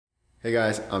Hey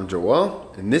guys, I'm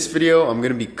Joel. In this video, I'm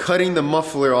gonna be cutting the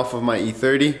muffler off of my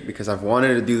E30 because I've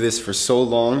wanted to do this for so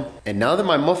long. And now that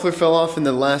my muffler fell off in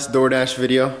the last DoorDash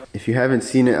video, if you haven't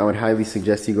seen it, I would highly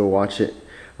suggest you go watch it.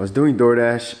 I was doing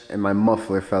DoorDash and my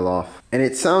muffler fell off. And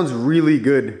it sounds really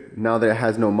good now that it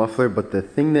has no muffler, but the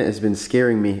thing that has been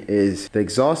scaring me is the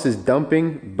exhaust is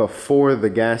dumping before the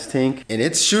gas tank and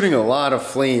it's shooting a lot of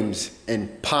flames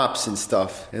and pops and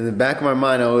stuff. In the back of my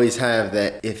mind, I always have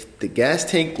that if the gas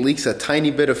tank leaks a tiny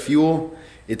bit of fuel,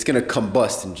 it's gonna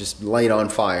combust and just light on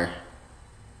fire.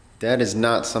 That is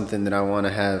not something that I wanna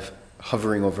have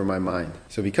hovering over my mind.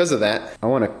 So because of that, I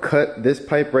wanna cut this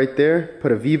pipe right there,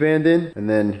 put a V-band in, and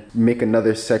then make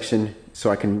another section so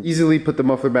I can easily put the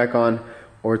muffler back on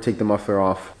or take the muffler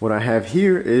off. What I have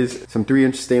here is some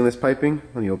 3-inch stainless piping.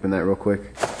 Let me open that real quick.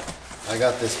 I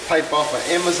got this pipe off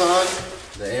of Amazon,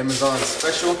 the Amazon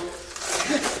special,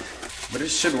 but it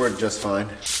should work just fine.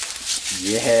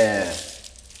 Yeah.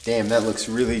 Damn, that looks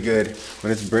really good.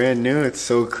 When it's brand new, it's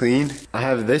so clean. I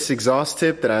have this exhaust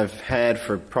tip that I've had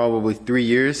for probably 3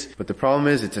 years, but the problem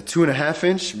is it's a 2.5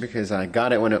 inch because I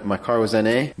got it when my car was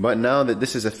NA. But now that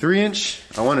this is a 3-inch,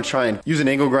 I want to try and use an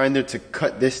angle grinder to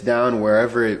cut this down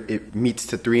wherever it meets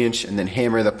to 3-inch and then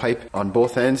hammer the pipe on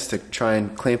both ends to try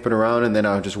and clamp it around, and then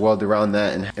I'll just weld around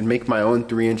that and make my own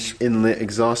 3-inch inlet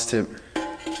exhaust tip.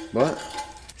 But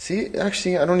see,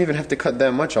 actually, I don't even have to cut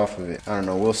that much off of it. I don't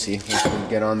know, we'll see once we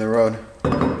get on the road.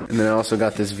 And then I also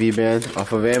got this V-band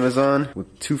off of Amazon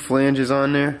with 2 flanges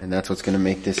on there, and that's what's gonna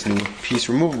make this new piece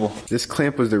removable. This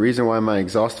clamp was the reason why my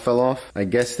exhaust fell off. I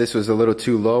guess this was a little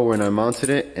too low when I mounted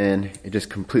it, and it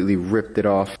just completely ripped it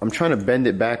off. I'm trying to bend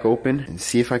it back open and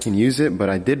see if I can use it, but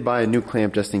I did buy a new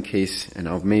clamp just in case, and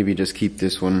I'll maybe just keep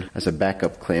this one as a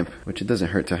backup clamp, which it doesn't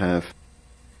hurt to have.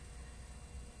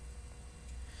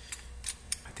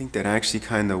 I think that actually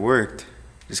kind of worked.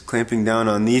 Just clamping down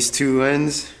on these 2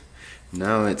 ends.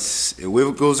 Now it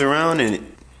goes around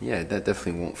and yeah, that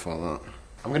definitely won't fall out.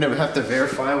 I'm gonna have to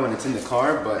verify when it's in the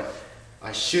car, but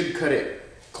I should cut it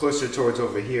closer towards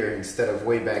over here instead of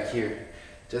way back here,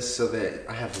 just so that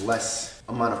I have less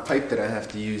amount of pipe that I have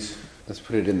to use. Let's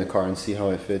put it in the car and see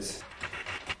how it fits.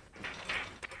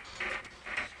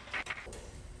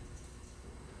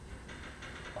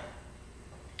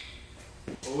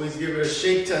 Always give it a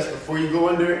shake test before you go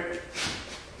under it.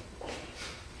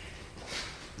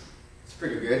 It's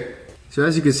pretty good. So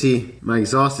as you can see, my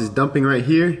exhaust is dumping right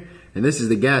here, and this is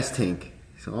the gas tank.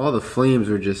 So all the flames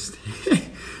were just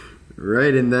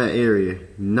right in that area.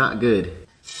 Not good.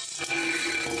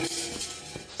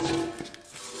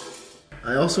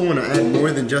 I also want to add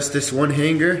more than just this one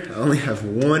hanger. I only have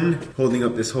one holding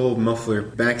up this whole muffler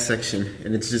back section,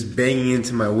 and it's just banging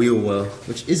into my wheel well,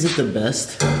 which isn't the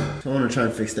best. So I want to try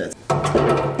and fix that.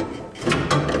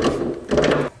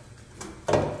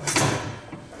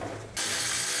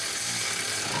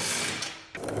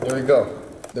 There we go.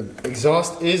 The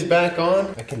exhaust is back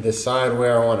on. I can decide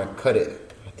where I want to cut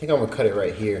it. I think I'm going to cut it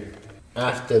right here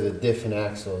after the diff and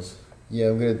axles. Yeah,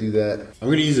 I'm gonna do that. I'm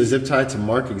gonna use a zip tie to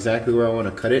mark exactly where I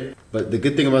wanna cut it. But the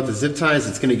good thing about the zip tie is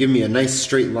it's gonna give me a nice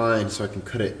straight line so I can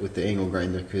cut it with the angle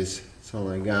grinder, because that's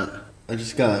all I got. I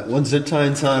just got one zip tie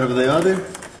inside of the other.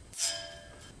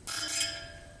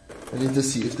 I need to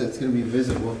see if that's gonna be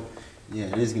visible. Yeah,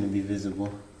 it is gonna be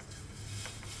visible.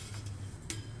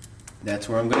 That's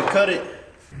where I'm gonna cut it.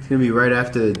 It's gonna be right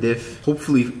after the diff.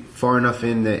 Hopefully far enough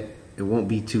in that it won't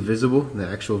be too visible, the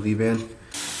actual V-band.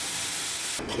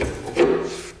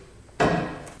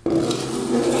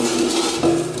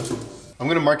 I'm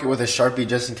gonna mark it with a Sharpie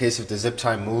just in case if the zip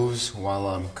tie moves while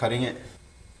I'm cutting it.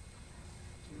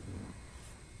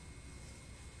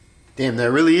 Damn,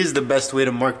 that really is the best way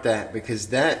to mark that, because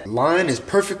that line is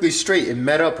perfectly straight and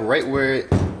met up right where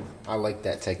it... I like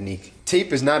that technique.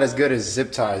 Tape is not as good as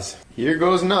zip ties. Here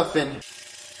goes nothing.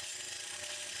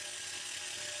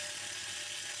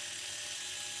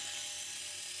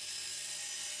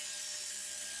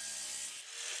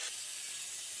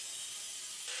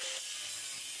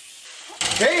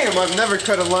 Damn, I've never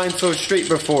cut a line so straight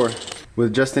before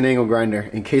with just an angle grinder.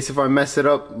 In case if I mess it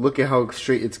up, look at how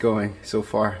straight it's going so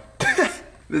far.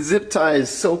 The zip tie is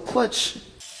so clutch.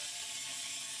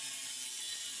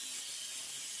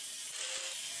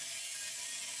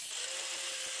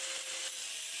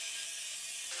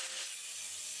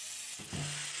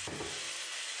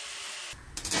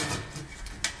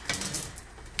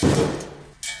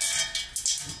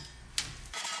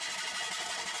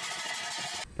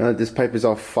 Now that this pipe is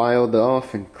all filed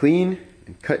off and clean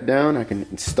and cut down, I can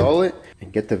install it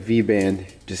and get the V-band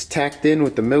just tacked in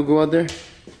with the mill welder.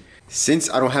 Since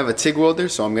I don't have a TIG welder,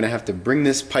 so I'm gonna have to bring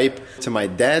this pipe to my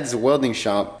dad's welding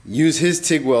shop, use his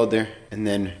TIG welder, and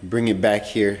then bring it back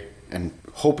here and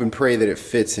hope and pray that it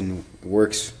fits and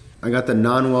works. I got the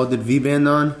non-welded V-band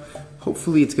on.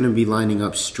 Hopefully it's gonna be lining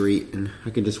up straight and I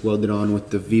can just weld it on with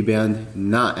the V-band,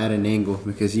 not at an angle,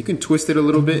 because you can twist it a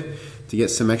little bit to get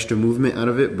some extra movement out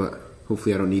of it, but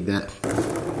hopefully I don't need that.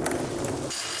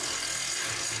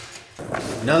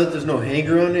 Now that there's no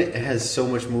hanger on it, it has so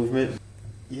much movement.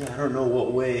 Yeah, I don't know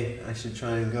what way I should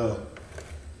try and go.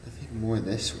 I think more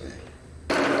this way.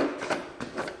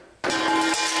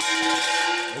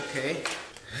 Okay.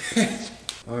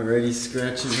 Already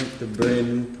scratching up the brand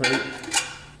new pipe.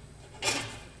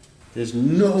 There's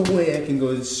no way I can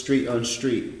go straight on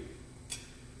straight.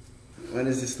 Why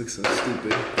does this look so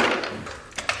stupid?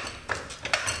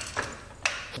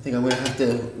 I think I'm gonna have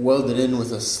to weld it in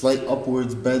with a slight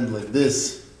upwards bend like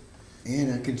this.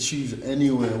 And I can choose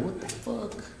anywhere. What the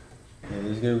fuck? Yeah,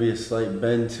 there's gonna be a slight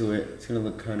bend to it. It's gonna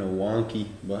look kind of wonky,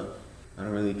 but I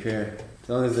don't really care. As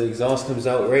long as the exhaust comes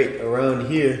out right around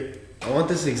here. I want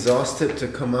this exhaust tip to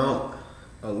come out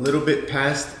a little bit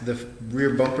past the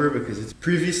rear bumper because it's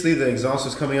previously the exhaust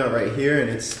was coming out right here and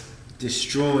it's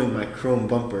destroying my chrome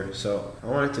bumper. So I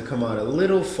want it to come out a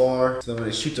little far so that when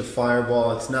it shoots a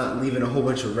fireball, it's not leaving a whole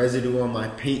bunch of residue on my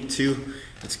paint too.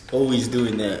 It's always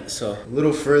doing that. So a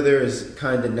little further is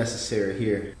kind of necessary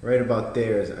here. Right about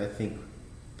there is, I think,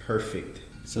 perfect.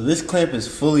 So this clamp is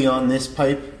fully on this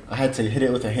pipe. I had to hit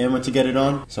it with a hammer to get it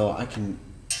on. So I can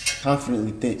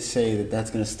confidently say that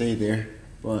that's gonna stay there.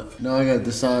 But now I gotta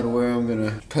decide where I'm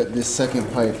gonna cut this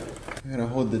second pipe. I gotta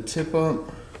hold the tip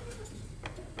up.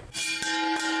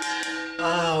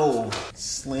 Ow!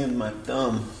 Slammed my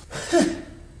thumb.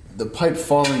 The pipe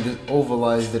falling just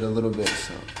ovalized it a little bit,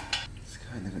 so it's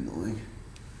kind of annoying.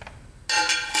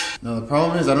 Now the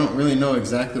problem is I don't really know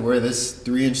exactly where this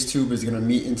 3-inch tube is gonna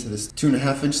meet into this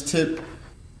 2.5-inch tip.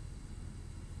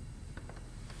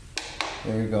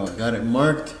 There we go, got it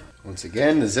marked. Once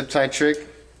again, the zip tie trick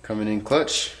coming in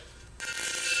clutch.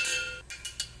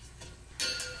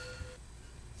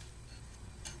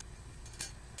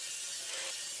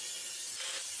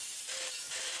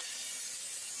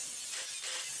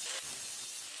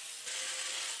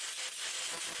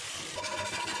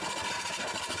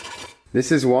 This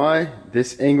is why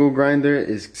this angle grinder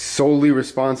is solely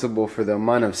responsible for the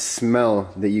amount of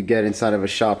smell that you get inside of a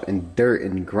shop and dirt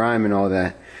and grime and all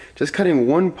that. Just cutting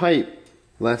one pipe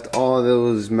left all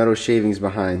those metal shavings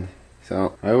behind.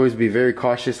 So I always be very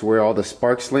cautious where all the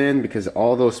sparks land because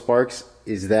all those sparks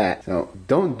is that. So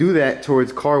don't do that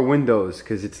towards car windows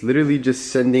because it's literally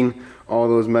just sending all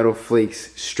those metal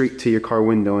flakes straight to your car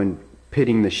window and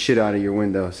pitting the shit out of your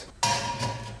windows.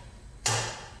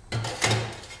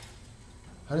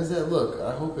 How does that look?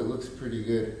 I hope it looks pretty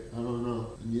good. I don't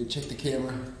know. You need to check the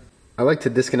camera. I like to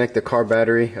disconnect the car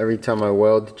battery every time I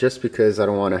weld just because I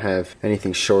don't want to have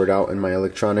anything short out in my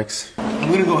electronics.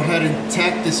 I'm gonna go ahead and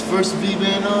tack this first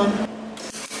V-band on.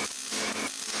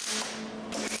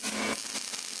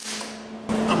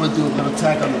 I'm gonna do a little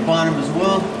tack on the bottom as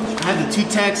well. I have the 2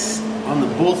 tacks on the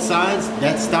both sides.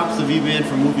 That stops the V-band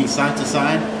from moving side to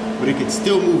side, but it can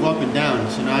still move up and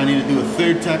down. So now I need to do a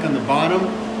 3rd tack on the bottom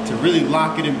to really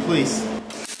lock it in place.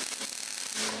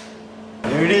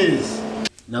 There it is.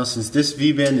 Now since this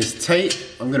V-band is tight,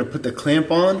 I'm gonna put the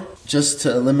clamp on just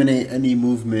to eliminate any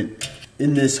movement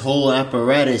in this whole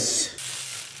apparatus.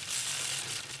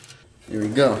 There we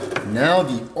go. Now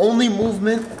the only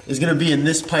movement is gonna be in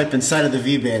this pipe inside of the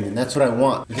V-band, and that's what I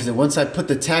want. Because once I put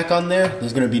the tack on there,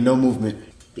 there's gonna be no movement.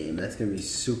 Damn, that's gonna be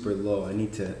super low. I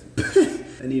need to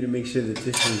I need to make sure that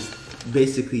this is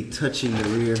basically touching the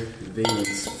rear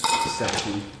valence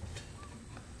section.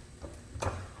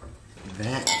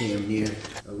 That damn near.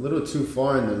 A little too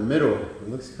far in the middle. It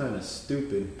looks kind of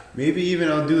stupid. Maybe even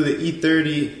I'll do the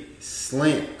E30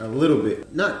 slant a little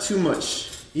bit. Not too much.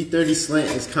 E30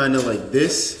 slant is kind of like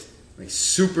this, like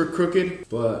super crooked,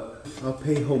 but I'll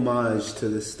pay homage to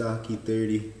the stock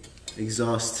E30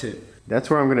 exhaust tip. That's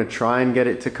where I'm gonna try and get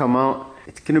it to come out.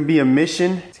 It's gonna be a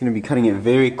mission. It's gonna be cutting it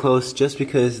very close just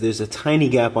because there's a tiny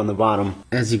gap on the bottom.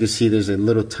 As you can see, there's a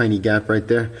little tiny gap right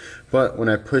there. But when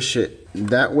I push it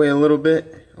that way a little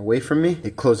bit, away from me,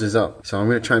 it closes up. So I'm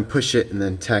gonna try and push it and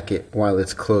then tack it while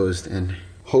it's closed and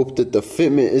hope that the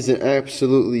fitment isn't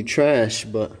absolutely trash,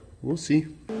 but we'll see.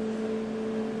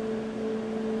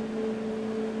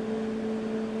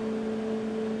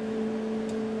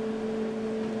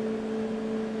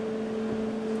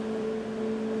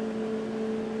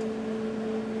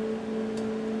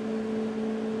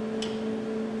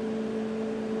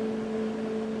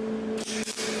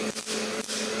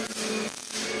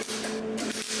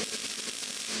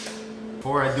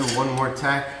 before I do one more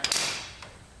tack,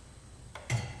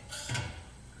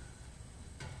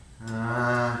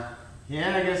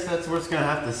 yeah, I guess that's where it's gonna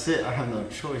have to sit. I have no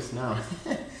choice now.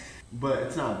 But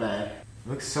it's not bad. It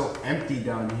looks so empty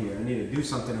down here. I need to do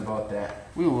something about that.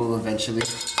 We will eventually.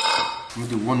 I'm gonna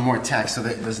do one more tack so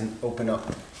that it doesn't open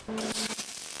up.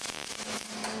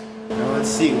 Now let's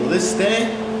see, will this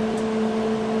stay?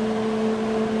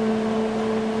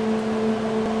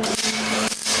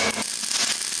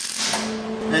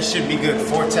 That should be good,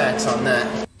 4 tacks on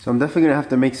that. So I'm definitely gonna have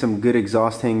to make some good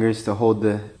exhaust hangers to hold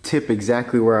the tip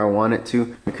exactly where I want it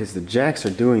to, because the jacks are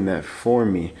doing that for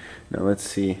me. Now let's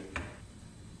see.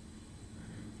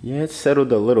 Yeah, it's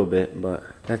settled a little bit, but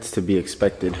that's to be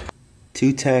expected.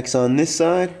 2 tacks on this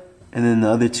side, and then the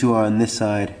other 2 are on this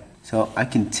side. So I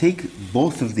can take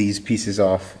both of these pieces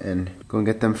off and go and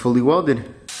get them fully welded.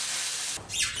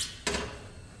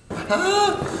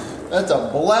 That's a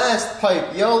blast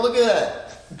pipe, yo, look at that.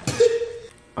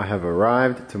 I have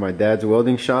arrived to my dad's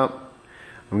welding shop.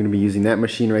 I'm gonna be using that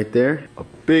machine right there. A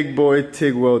big boy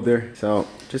TIG welder. So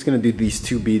just gonna do these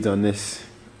 2 beads on this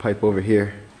pipe over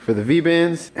here for the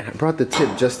V-bands. And I brought the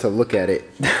tip just to look at it.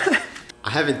 I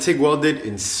haven't TIG welded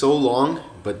in so long,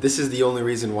 but this is the only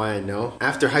reason why I know.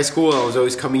 After high school, I was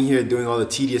always coming here doing all the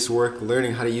tedious work,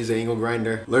 learning how to use an angle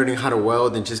grinder, learning how to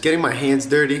weld, and just getting my hands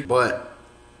dirty. But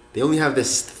they only have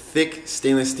this thick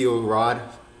stainless steel rod.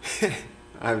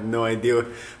 I have no idea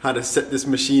how to set this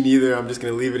machine either. I'm just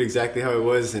gonna leave it exactly how it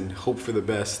was and hope for the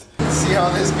best. Let's see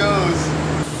how this goes.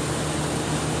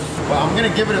 Well, I'm gonna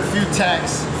give it a few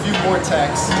tacks, a few more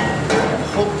tacks, and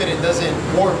hope that it doesn't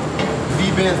warp.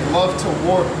 V-bands love to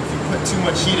warp if you put too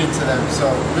much heat into them, so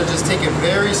I'm gonna just take it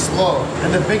very slow.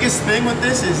 And the biggest thing with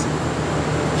this is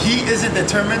heat isn't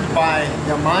determined by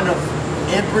the amount of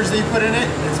amperage that you put in it.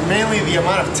 It's mainly the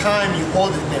amount of time you hold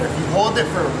it there. If you hold it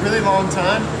for a really long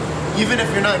time, even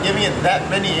if you're not giving it that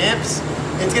many amps,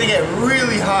 it's gonna get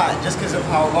really hot just because of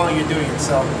how long you're doing it.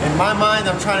 So in my mind,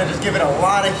 I'm trying to just give it a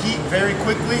lot of heat very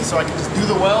quickly so I can just do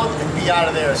the weld and be out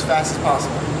of there as fast as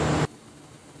possible.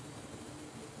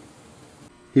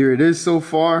 Here it is so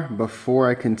far before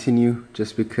I continue,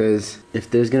 just because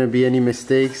if there's gonna be any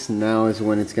mistakes, now is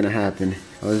when it's gonna happen.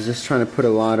 I was just trying to put a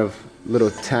lot of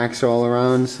little tacks all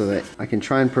around so that I can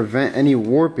try and prevent any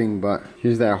warping, but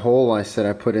here's that hole I said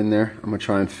I put in there. I'm gonna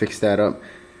try and fix that up.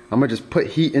 I'm gonna just put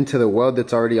heat into the weld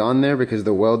that's already on there because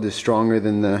the weld is stronger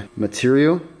than the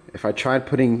material. If I tried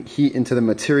putting heat into the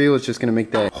material, it's just gonna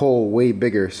make that hole way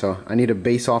bigger, so I need to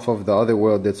base off of the other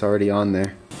weld that's already on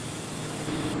there.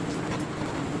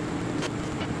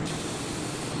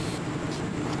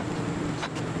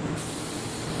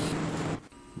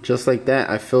 Just like that,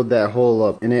 I filled that hole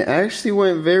up. And it actually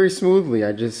went very smoothly.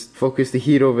 I just focused the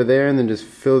heat over there and then just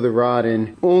fill the rod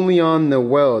in only on the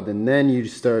weld, and then you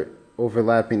start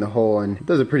overlapping the hole, and it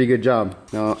does a pretty good job.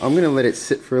 Now I'm gonna let it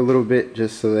sit for a little bit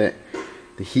just so that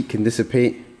the heat can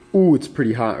dissipate. Ooh, it's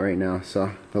pretty hot right now, so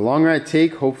the longer I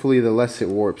take, hopefully the less it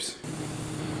warps.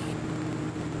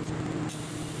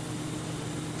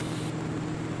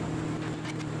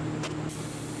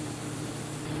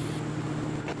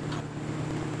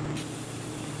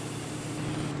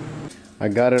 I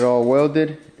got it all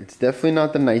welded. It's definitely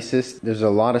not the nicest. There's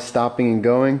a lot of stopping and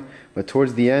going, but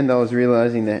towards the end I was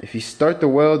realizing that if you start the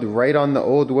weld right on the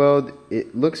old weld,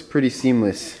 it looks pretty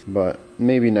seamless. But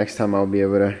maybe next time I'll be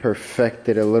able to perfect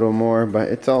it a little more, but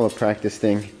it's all a practice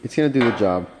thing. It's gonna do the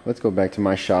job. Let's go back to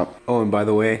my shop. Oh, and by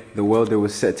the way, the welder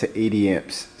was set to 80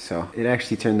 amps, so it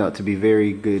actually turned out to be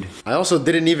very good. I also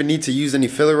didn't even need to use any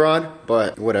filler rod,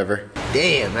 but whatever.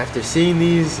 Damn, after seeing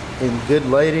these in good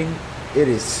lighting, it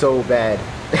is so bad.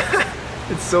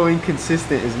 It's so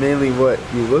inconsistent is mainly what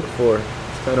you look for.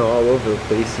 It's kind of all over the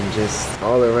place and just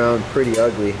all around pretty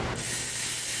ugly.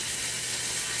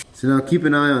 So now keep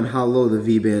an eye on how low the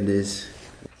V-band is.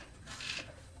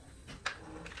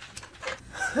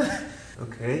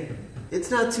 Okay, it's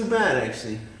not too bad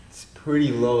actually. It's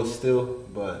pretty low still,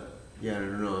 but yeah, I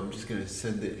don't know, I'm just gonna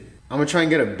send it. I'm gonna try and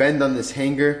get a bend on this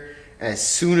hanger as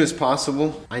soon as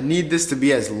possible. I need this to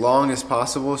be as long as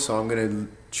possible, so I'm gonna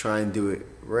try and do it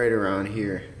right around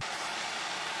here.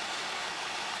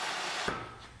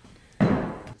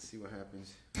 Let's see what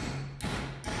happens.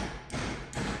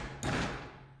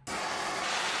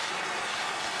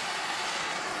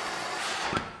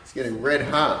 It's getting red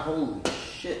hot. Holy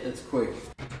shit, that's quick.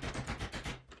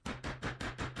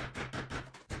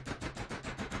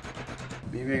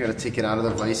 Maybe I gotta take it out of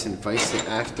the vise and vise it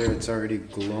after it's already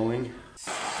glowing.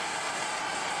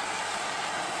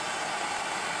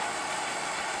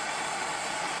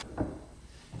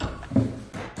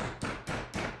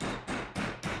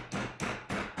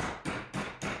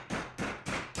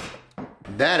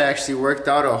 that actually worked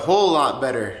out a whole lot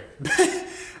better.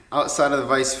 Outside of the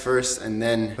vise first and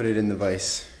then put it in the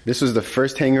vise. This was the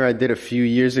first hanger I did a few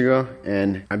years ago,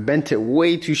 and I bent it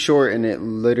way too short and it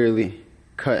literally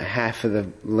cut half of the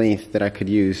length that I could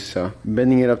use. So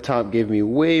bending it up top gave me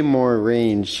way more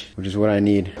range, which is what I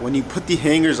need. When you put the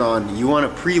hangers on, you want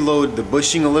to preload the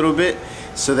bushing a little bit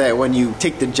so that when you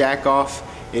take the jack off,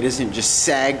 it doesn't just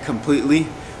sag completely.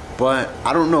 But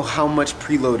I don't know how much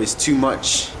preload is too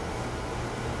much,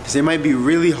 because it might be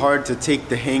really hard to take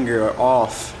the hanger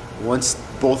off once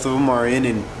both of them are in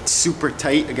and super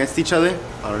tight against each other.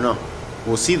 I don't know.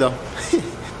 We'll see though.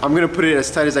 I'm gonna put it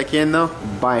as tight as I can though,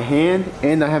 by hand,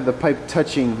 and I have the pipe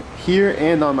touching here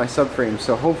and on my subframe.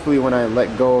 So hopefully when I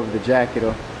let go of the jack,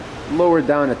 it'll lower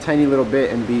down a tiny little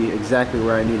bit and be exactly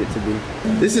where I need it to be.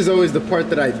 This is always the part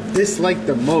that I dislike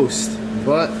the most,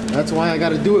 but that's why I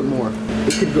gotta do it more.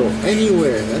 It could go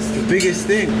anywhere, that's the biggest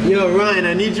thing. Yo, Ryan,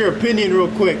 I need your opinion real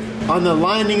quick on the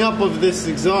lining up of this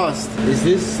exhaust. Is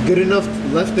this good enough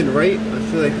left and right? I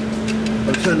feel like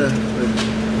I'm trying to,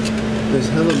 there's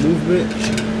hella movement,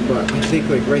 but I think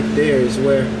like right there is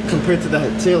where, compared to the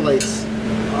tail lights.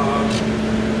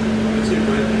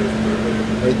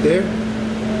 Right there,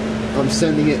 I'm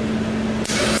sending it.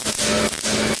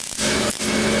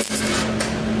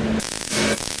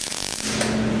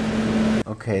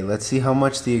 Okay, let's see how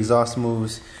much the exhaust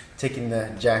moves taking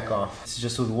the jack off. It's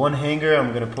just with one hanger.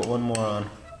 I'm gonna put one more on.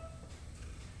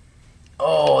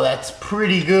 Oh, that's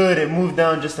pretty good. It moved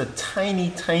down just a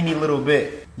tiny little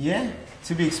bit. Yeah,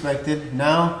 to be expected.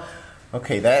 Now,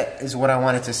 okay, that is what I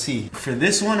wanted to see. For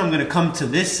this one, I'm gonna come to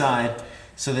this side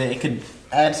so that it could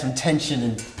add some tension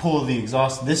and pull the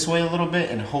exhaust this way a little bit,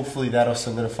 and hopefully that'll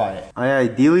solidify it. I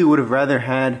ideally would have rather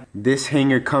had this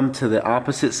hanger come to the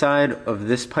opposite side of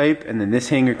this pipe and then this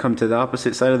hanger come to the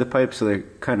opposite side of the pipe, so they're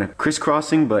kind of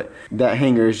crisscrossing, but that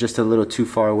hanger is just a little too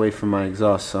far away from my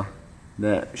exhaust, so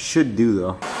that should do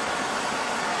though.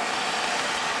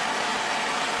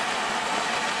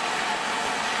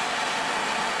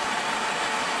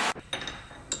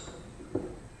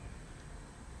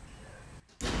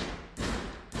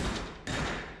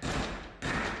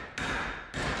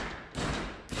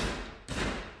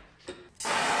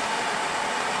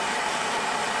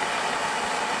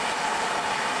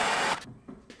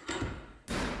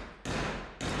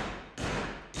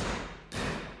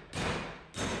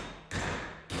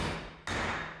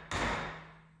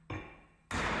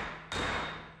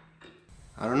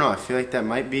 I don't know, I feel like that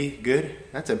might be good.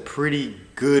 That's a pretty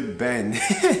good bend.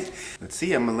 Let's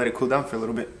see, I'm gonna let it cool down for a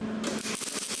little bit.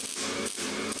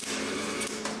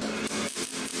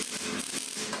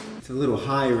 It's a little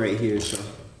high right here, so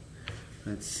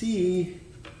let's see.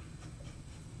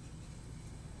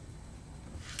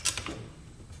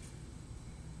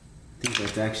 I think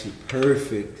that's actually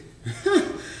perfect.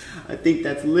 I think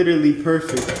that's literally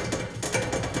perfect.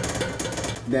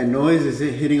 That noise is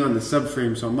it hitting on the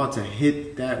subframe, so I'm about to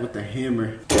hit that with the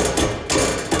hammer.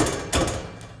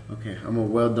 Okay, I'm gonna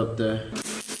weld up the...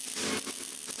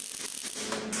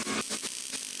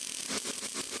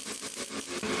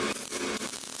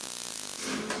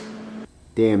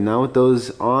 Damn, now with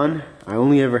those on, I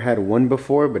only ever had one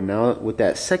before, but now with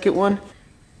that second one,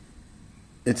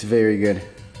 it's very good.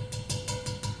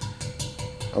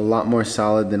 A lot more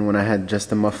solid than when I had just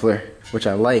the muffler, which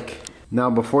I like. Now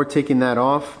before taking that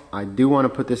off, I do want to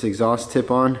put this exhaust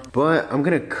tip on, but I'm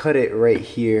gonna cut it right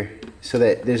here so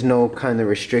that there's no kind of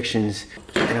restrictions.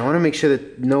 And I want to make sure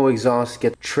that no exhaust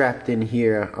gets trapped in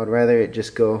here. I'd rather it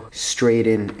just go straight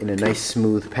in a nice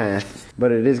smooth path.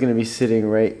 But it is gonna be sitting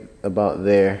right about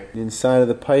there. Inside of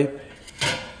the pipe,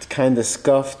 it's kind of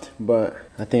scuffed, but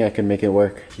I think I can make it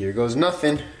work. Here goes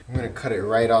nothing. I'm gonna cut it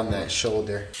right on that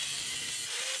shoulder.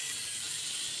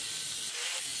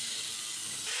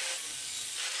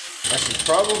 I should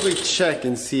probably check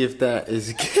and see if that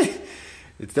is good.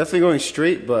 It's definitely going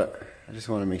straight, but I just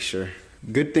want to make sure.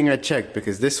 Good thing I checked,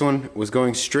 because this one was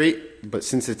going straight, but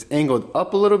since it's angled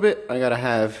up a little bit, I gotta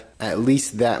have at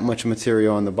least that much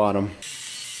material on the bottom.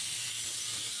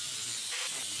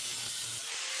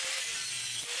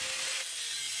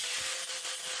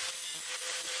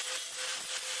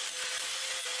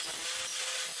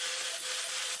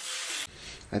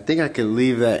 I think I could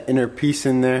leave that inner piece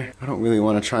in there. I don't really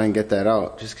want to try and get that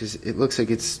out just because it looks like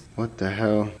it's, what the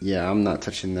hell? Yeah, I'm not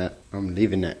touching that. I'm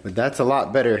leaving that. But that's a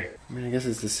lot better. I mean, I guess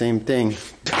it's the same thing.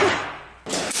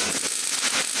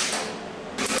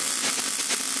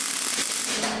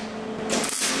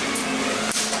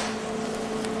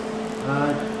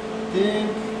 I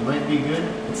think it might be good.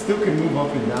 It still can move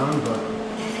up and down, but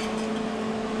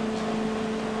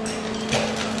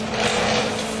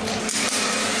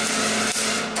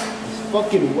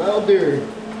fucking welder.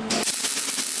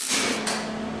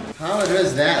 How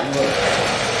does that look?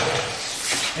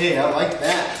 Hey, I like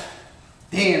that.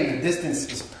 Damn, the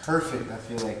distance is perfect, I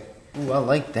feel like. Ooh, I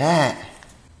like that.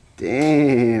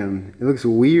 Damn, it looks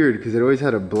weird because it always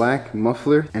had a black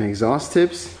muffler and exhaust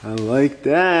tips. I like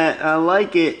that, I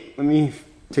like it. Let me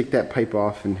take that pipe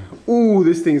off and, ooh,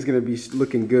 this thing's gonna be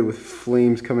looking good with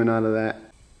flames coming out of that.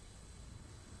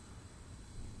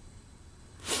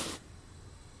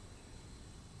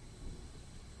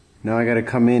 Now I gotta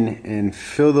come in and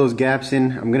fill those gaps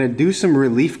in. I'm gonna do some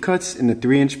relief cuts in the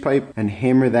 3-inch pipe and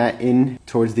hammer that in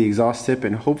towards the exhaust tip,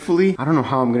 and hopefully, I don't know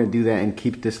how I'm gonna do that and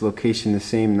keep this location the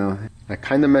same though. I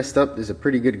kinda messed up. There's a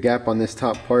pretty good gap on this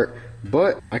top part,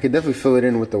 but I could definitely fill it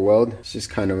in with the weld. It's just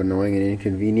kind of annoying and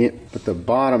inconvenient. But the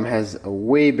bottom has a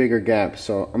way bigger gap,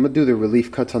 so I'm gonna do the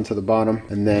relief cuts onto the bottom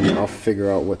and then I'll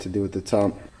figure out what to do with the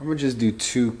top. I'm gonna just do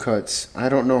 2 cuts. I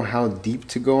don't know how deep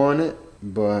to go on it,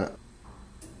 but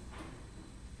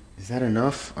is that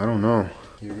enough? I don't know.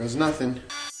 Here goes nothing.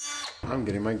 I'm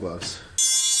getting my gloves.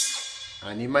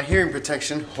 I need my hearing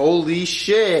protection. Holy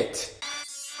shit!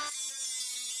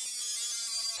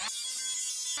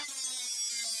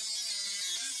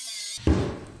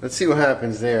 Let's see what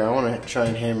happens there. I want to try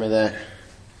and hammer that.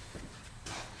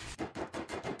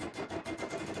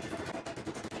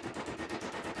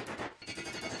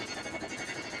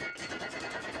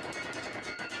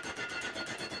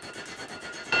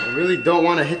 I really don't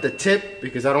want to hit the tip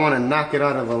because I don't want to knock it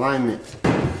out of alignment.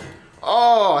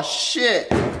 Oh shit!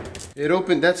 It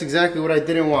opened. That's exactly what I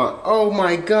didn't want. Oh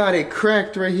my god, it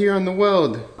cracked right here on the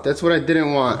weld. That's what I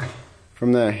didn't want.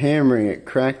 From that hammering, it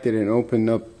cracked it and opened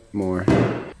up more.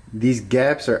 These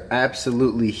gaps are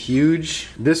absolutely huge.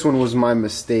 This one was my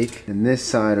mistake, and this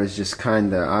side was just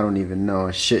kinda, I don't even know,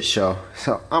 a shit show.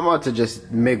 So I'm about to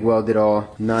just MIG weld it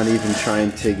all, not even try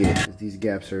and TIG it. These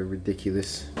gaps are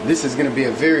ridiculous. This is gonna be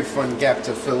a very fun gap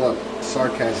to fill up.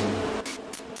 Sarcasm.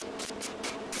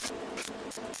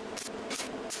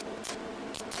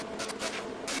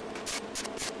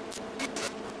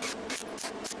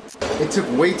 It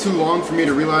took way too long for me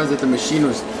to realize that the machine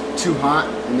was too hot,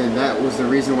 and then that was the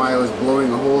reason why I was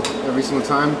blowing a hole every single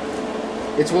time.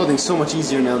 It's welding so much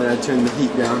easier now that I turned the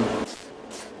heat down.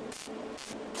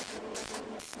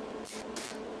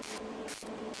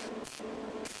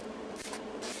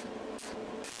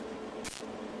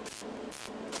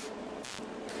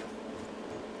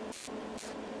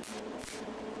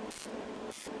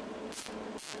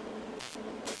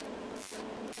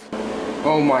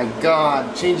 Oh my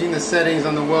god, changing the settings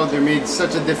on the welder made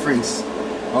such a difference.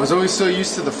 I was always so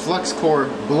used to the flux core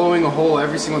blowing a hole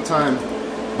every single time,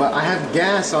 but I have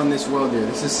gas on this welder.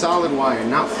 This is solid wire,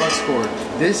 not flux core.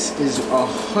 This is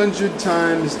 100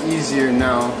 times easier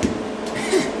now.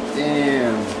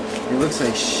 Damn, it looks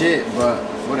like shit, but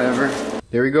whatever.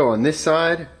 There we go. On this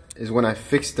side is when I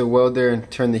fixed the welder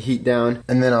and turned the heat down,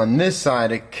 and then on this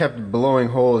side it kept blowing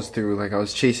holes through like I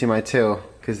was chasing my tail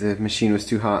because the machine was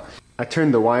too hot. I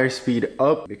turned the wire speed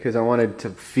up because I wanted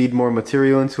to feed more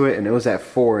material into it, and it was at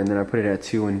 4, and then I put it at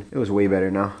 2, and it was way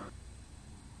better now.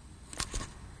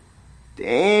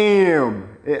 Damn,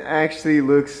 it actually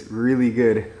looks really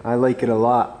good. I like it a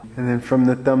lot. And then from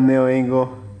the thumbnail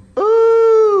angle,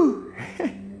 ooh,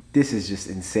 this is just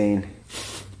insane.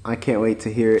 I can't wait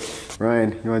to hear it.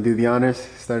 Ryan, you want to do the honors?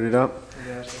 Start it up?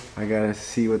 I got you. I gotta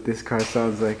see what this car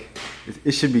sounds like.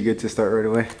 It should be good to start right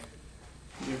away.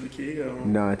 You have the key? Or?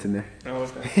 No, it's in there. Oh,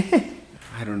 okay.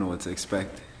 I don't know what to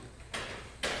expect.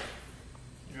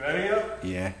 You ready up?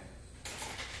 Yeah.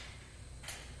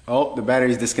 Oh, the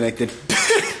battery's disconnected.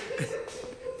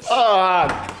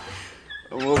 Ah!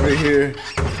 I'm over here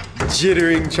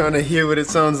jittering, trying to hear what it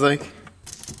sounds like.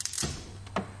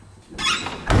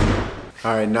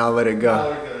 Alright, now let it go. Now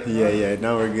we're good. Yeah,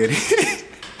 now we're good.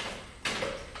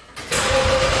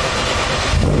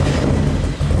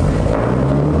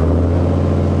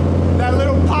 That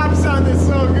little pop sound is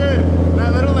so good.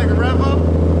 That little like rev up.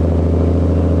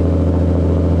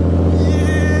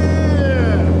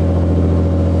 Yeah!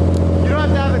 You don't have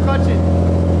to have the clutch in.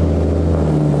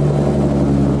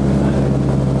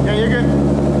 Yeah, you're good.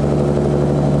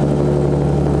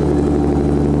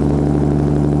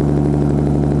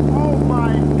 Oh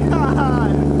my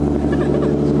god!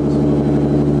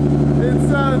 It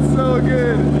sounds so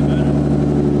good.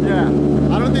 Yeah,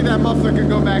 I don't think that muffler could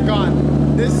go back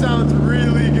on. This sounds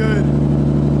really good.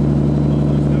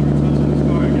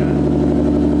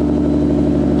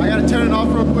 I gotta turn it off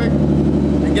real quick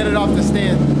and get it off the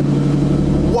stand.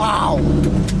 Wow!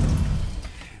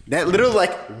 That little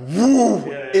like woo!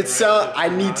 It sound. I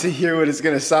need to hear what it's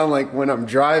gonna sound like when I'm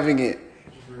driving it.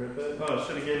 Just rip it. Oh, I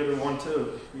should have gave it a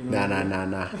 1-2. You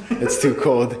Nah. It's too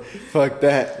cold. Fuck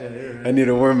that. Yeah, I need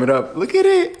to warm it up. Look at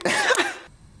it.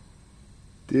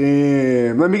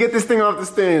 Damn. Let me get this thing off the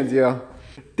stands, yo.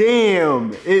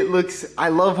 Damn. It looks, I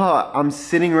love how I'm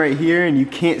sitting right here and you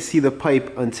can't see the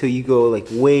pipe until you go like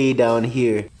way down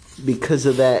here because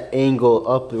of that angle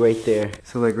up right there.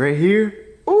 So like right here.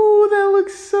 Oh, that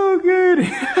looks so good.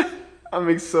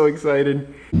 I'm so excited.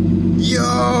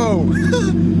 Yo!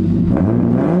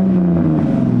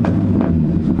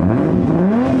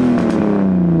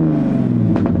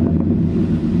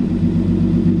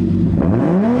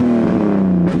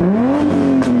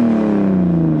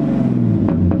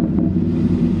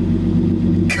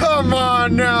 Come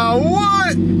on now,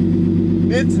 what?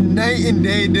 It's night and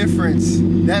day difference.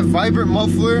 That vibrant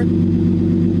muffler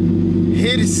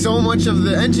hid so much of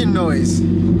the engine noise.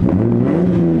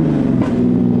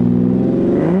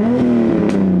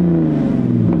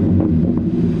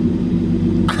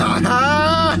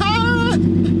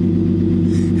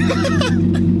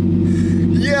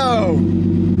 Yo!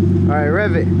 Alright,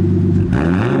 rev it.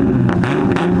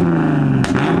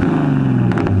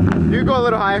 You go a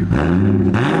little higher.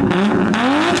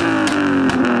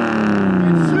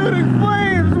 It's shooting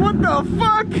flames! What the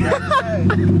fuck?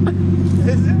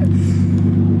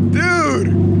 Dude!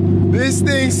 This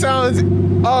thing sounds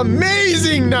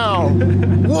amazing now!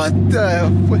 What the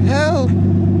hell?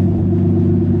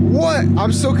 What?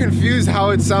 I'm so confused how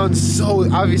it sounds so...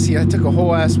 Obviously, I took a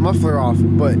whole ass muffler off,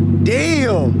 but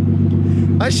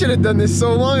damn! I should have done this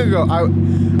so long ago. I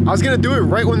was gonna do it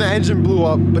right when the engine blew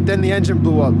up, but then the engine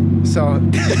blew up. So,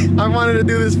 I wanted to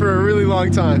do this for a really long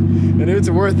time, and it's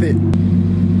worth it.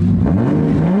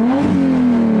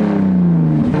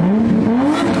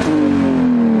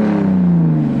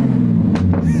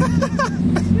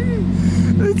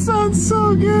 It sounds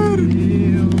so good!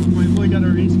 Ew, my boy got a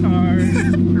race car.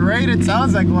 Right? It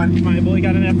sounds like one. My boy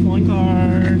got an F1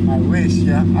 car. I wish,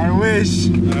 yeah. I wish.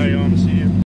 Alright,